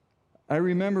I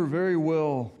remember very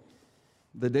well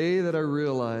the day that I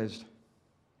realized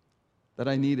that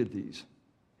I needed these.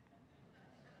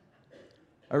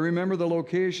 I remember the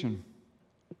location.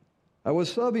 I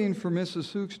was subbing for Mrs.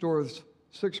 Suchstorth's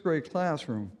sixth grade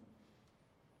classroom.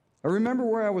 I remember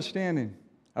where I was standing.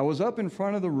 I was up in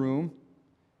front of the room,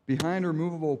 behind her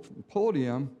movable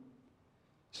podium,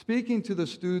 speaking to the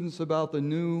students about the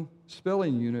new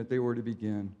spelling unit they were to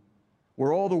begin,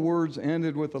 where all the words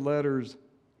ended with the letters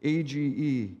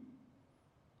AGE,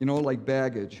 like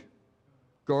baggage,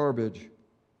 garbage,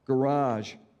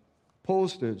 garage,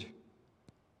 postage,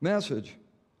 message,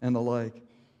 and the like.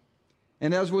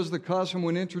 And as was the custom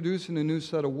when introducing a new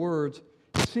set of words,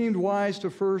 it seemed wise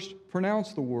to first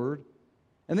pronounce the word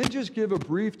and then just give a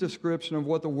brief description of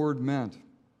what the word meant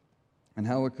and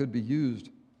how it could be used.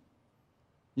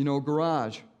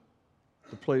 Garage,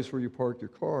 the place where you park your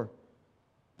car.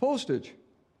 Postage,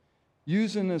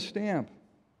 using a stamp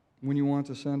when you want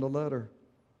to send a letter.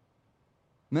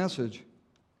 Message,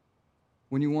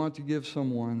 when you want to give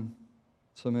someone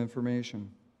some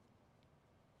information.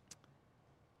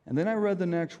 And then I read the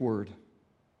next word,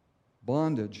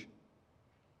 bondage.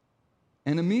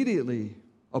 And immediately,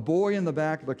 a boy in the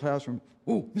back of the classroom,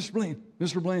 "Oh,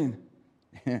 Mr. Blaine,"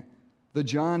 the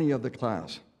Johnny of the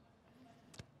class.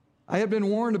 I had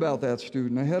been warned about that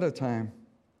student ahead of time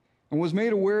and was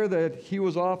made aware that he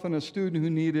was often a student who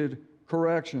needed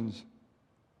corrections,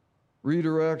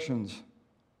 redirections,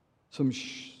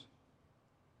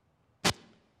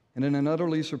 and in an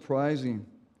utterly surprising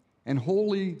and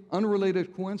wholly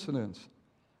unrelated coincidence,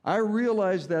 I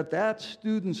realized that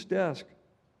student's desk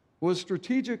was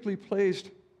strategically placed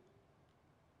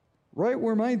right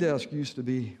where my desk used to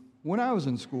be when I was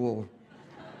in school,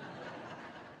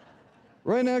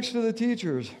 right next to the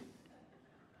teacher's.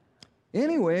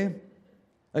 Anyway,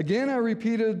 again I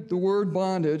repeated the word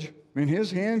bondage, and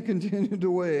his hand continued to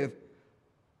wave,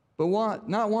 but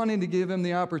not wanting to give him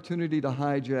the opportunity to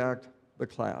hijack the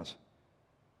class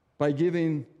by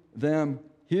giving them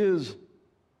his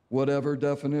whatever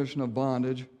definition of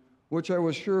bondage, which I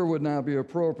was sure would not be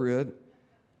appropriate,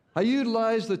 I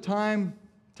utilized the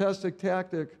time-tested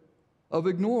tactic of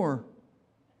ignore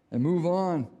and move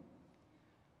on.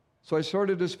 So I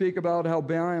started to speak about how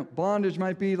bondage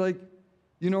might be like,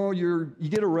 you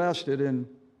get arrested and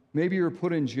maybe you're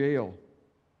put in jail.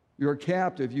 You're a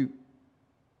captive. You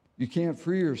can't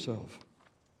free yourself.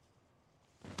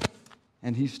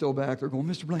 And he's still back there going,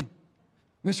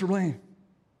 Mr. Blaine,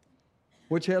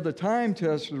 which had the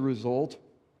time-tested result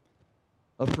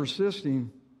of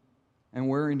persisting and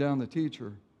wearing down the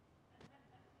teacher.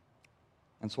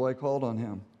 And so I called on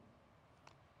him.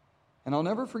 And I'll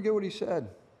never forget what he said.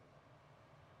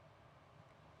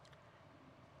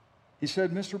 He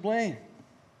said, Mr. Blaine,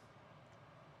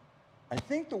 I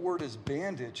think the word is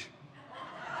bandage.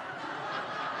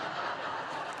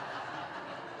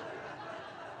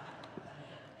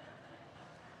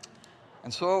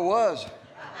 And so it was.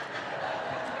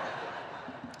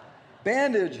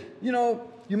 Bandage,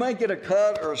 you might get a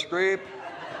cut or a scrape,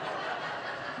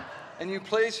 and you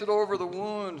place it over the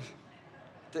wound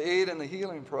to aid in the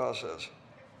healing process.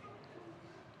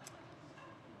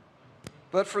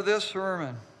 But for this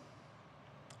sermon,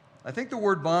 I think the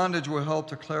word bondage will help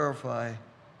to clarify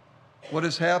what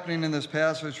is happening in this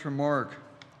passage from Mark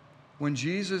when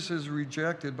Jesus is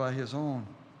rejected by his own.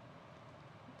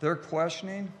 Their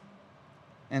questioning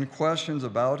and questions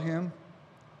about him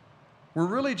were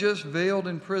really just veiled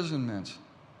imprisonments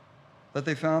that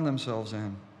they found themselves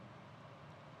in.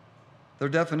 Their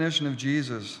definition of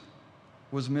Jesus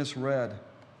was misread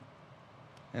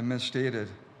and misstated,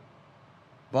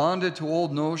 bonded to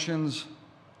old notions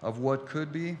of what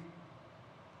could be,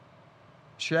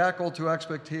 shackled to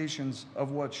expectations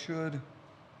of what should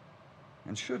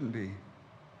and shouldn't be.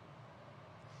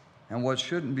 And what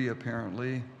shouldn't be,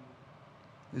 apparently,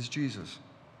 is Jesus.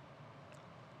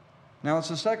 Now, it's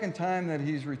the second time that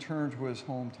he's returned to his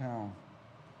hometown,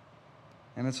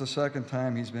 and it's the second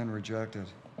time he's been rejected.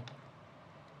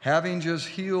 Having just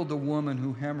healed the woman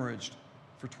who hemorrhaged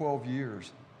for 12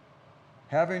 years,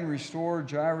 having restored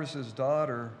Jairus'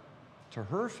 daughter to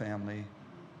her family,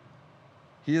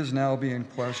 he is now being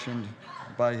questioned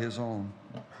by his own.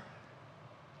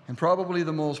 And probably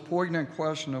the most poignant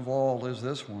question of all is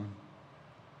this one.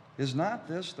 Is not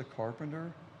this the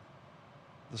carpenter,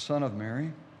 the son of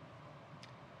Mary?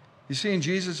 You see, in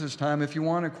Jesus' time, if you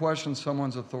want to question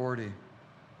someone's authority,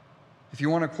 if you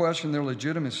want to question their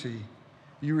legitimacy,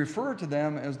 you refer to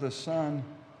them as the son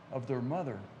of their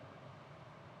mother.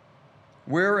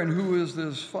 Where and who is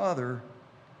this father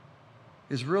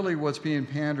is really what's being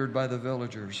pandered by the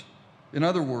villagers. In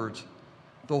other words,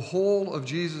 the whole of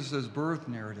Jesus' birth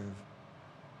narrative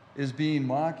is being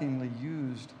mockingly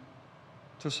used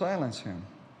to silence him.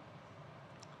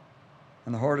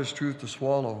 And the hardest truth to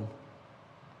swallow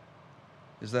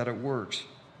is that it works.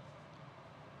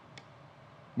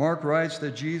 Mark writes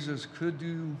that Jesus could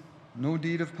do no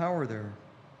deed of power there,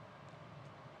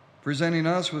 presenting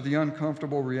us with the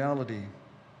uncomfortable reality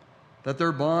that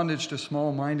their bondage to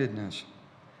small-mindedness,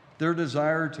 their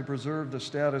desire to preserve the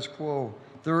status quo,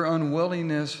 their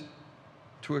unwillingness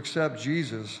to accept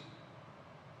Jesus,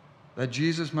 that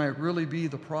Jesus might really be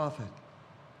the prophet,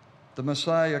 the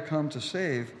Messiah come to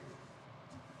save,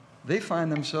 they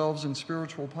find themselves in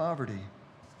spiritual poverty,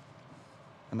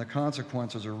 and the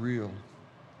consequences are real.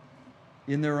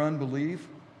 In their unbelief,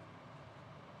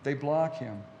 they block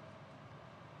him.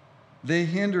 They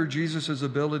hinder Jesus'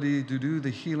 ability to do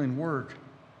the healing work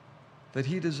that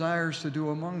he desires to do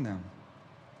among them.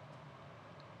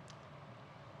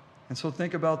 And so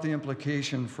think about the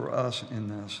implication for us in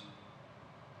this.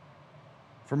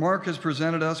 For Mark has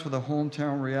presented us with a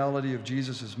hometown reality of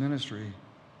Jesus' ministry.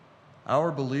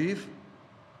 Our belief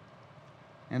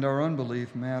and our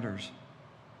unbelief matters.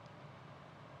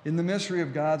 In the mystery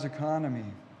of God's economy,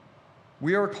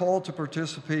 we are called to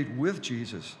participate with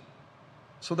Jesus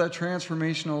so that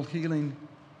transformational healing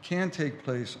can take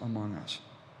place among us.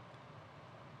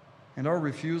 And our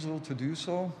refusal to do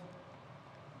so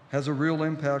has a real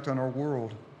impact on our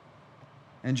world,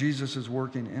 and Jesus is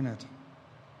working in it.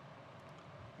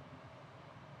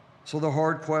 So the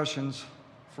hard questions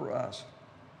for us.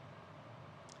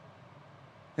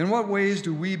 In what ways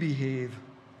do we behave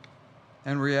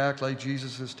and react like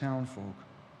Jesus' townfolk?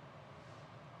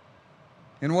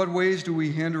 In what ways do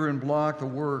we hinder and block the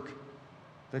work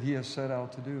that he has set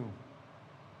out to do?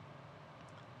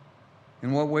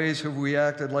 In what ways have we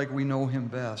acted like we know him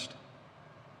best,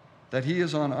 that he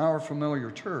is on our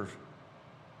familiar turf,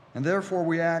 and therefore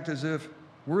we act as if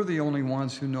we're the only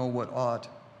ones who know what ought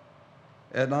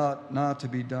and ought not to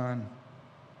be done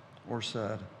or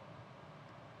said?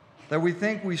 That we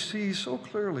think we see so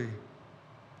clearly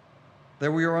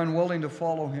that we are unwilling to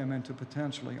follow him into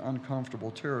potentially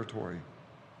uncomfortable territory.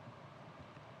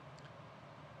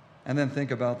 And then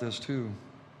think about this too.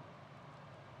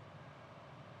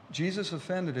 Jesus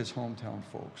offended his hometown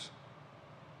folks.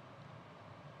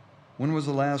 When was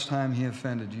the last time he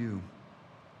offended you?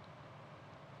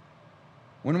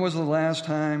 When was the last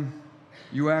time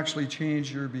you actually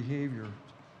changed your behavior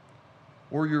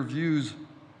or your views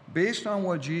based on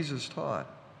what Jesus taught,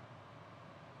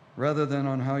 rather than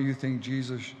on how you think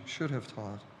Jesus should have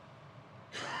taught?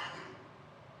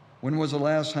 When was the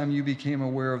last time you became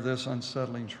aware of this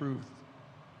unsettling truth?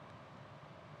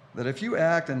 That if you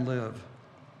act and live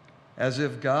as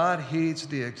if God hates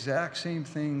the exact same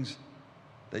things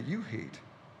that you hate,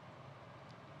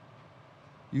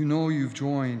 you know you've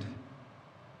joined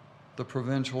the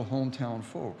provincial hometown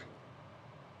folk,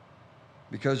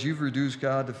 because you've reduced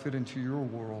God to fit into your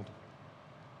world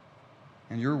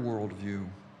and your worldview.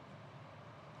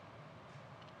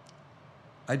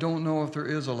 I don't know if there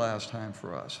is a last time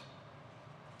for us,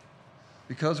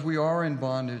 because we are in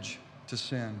bondage to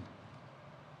sin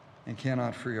and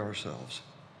cannot free ourselves.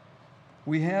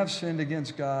 We have sinned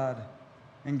against God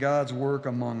and God's work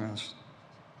among us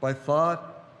by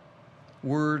thought,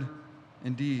 word,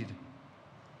 and deed,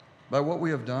 by what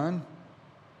we have done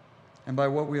and by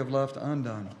what we have left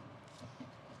undone.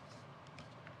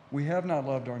 We have not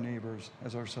loved our neighbors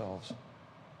as ourselves.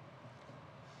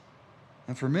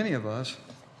 And for many of us,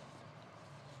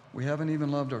 we haven't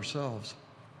even loved ourselves.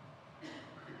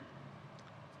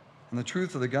 And the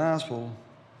truth of the gospel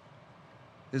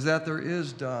is that there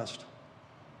is dust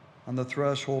on the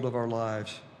threshold of our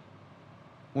lives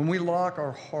when we lock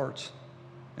our hearts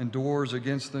and doors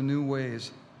against the new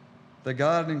ways that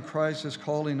God in Christ is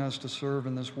calling us to serve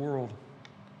in this world.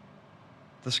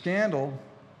 The scandal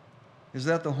is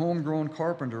that the homegrown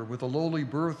carpenter with a lowly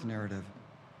birth narrative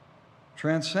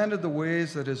transcended the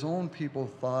ways that his own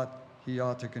people thought he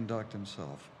ought to conduct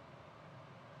himself.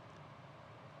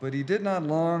 But he did not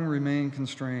long remain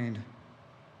constrained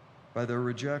by their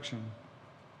rejection,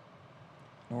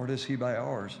 nor does he by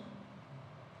ours.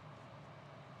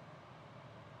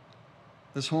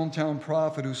 This hometown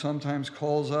prophet, who sometimes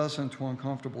calls us into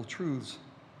uncomfortable truths,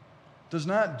 does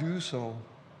not do so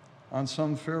on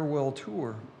some farewell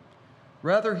tour.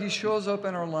 Rather, he shows up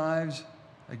in our lives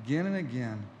again and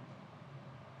again,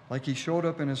 like he showed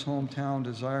up in his hometown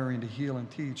desiring to heal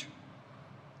and teach.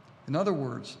 In other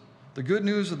words, the good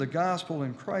news of the gospel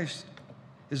in Christ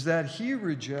is that he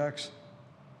rejects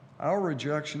our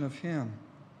rejection of him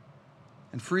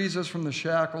and frees us from the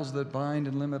shackles that bind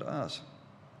and limit us.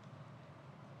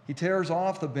 He tears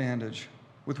off the bandage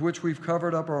with which we've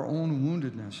covered up our own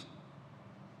woundedness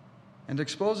and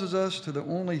exposes us to the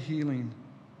only healing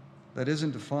that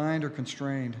isn't defined or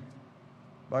constrained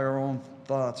by our own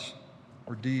thoughts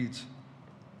or deeds.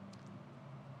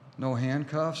 No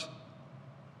handcuffs,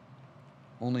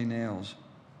 only nails.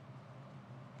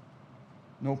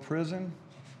 No prison,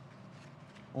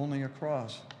 only a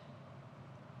cross.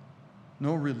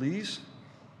 No release,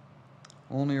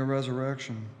 only a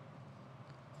resurrection.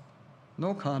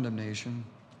 No condemnation,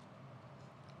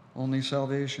 only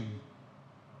salvation.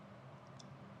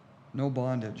 No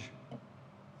bondage,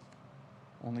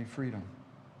 only freedom.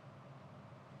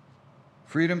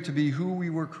 Freedom to be who we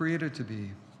were created to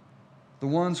be, the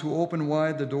ones who open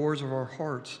wide the doors of our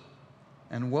hearts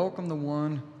and welcome the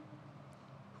one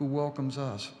who welcomes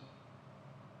us,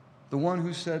 the one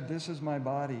who said, "This is my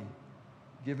body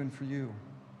given for you.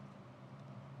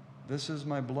 This is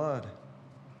my blood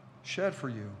shed for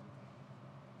you.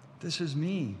 This is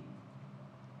me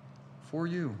for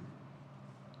you."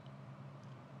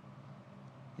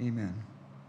 Amen.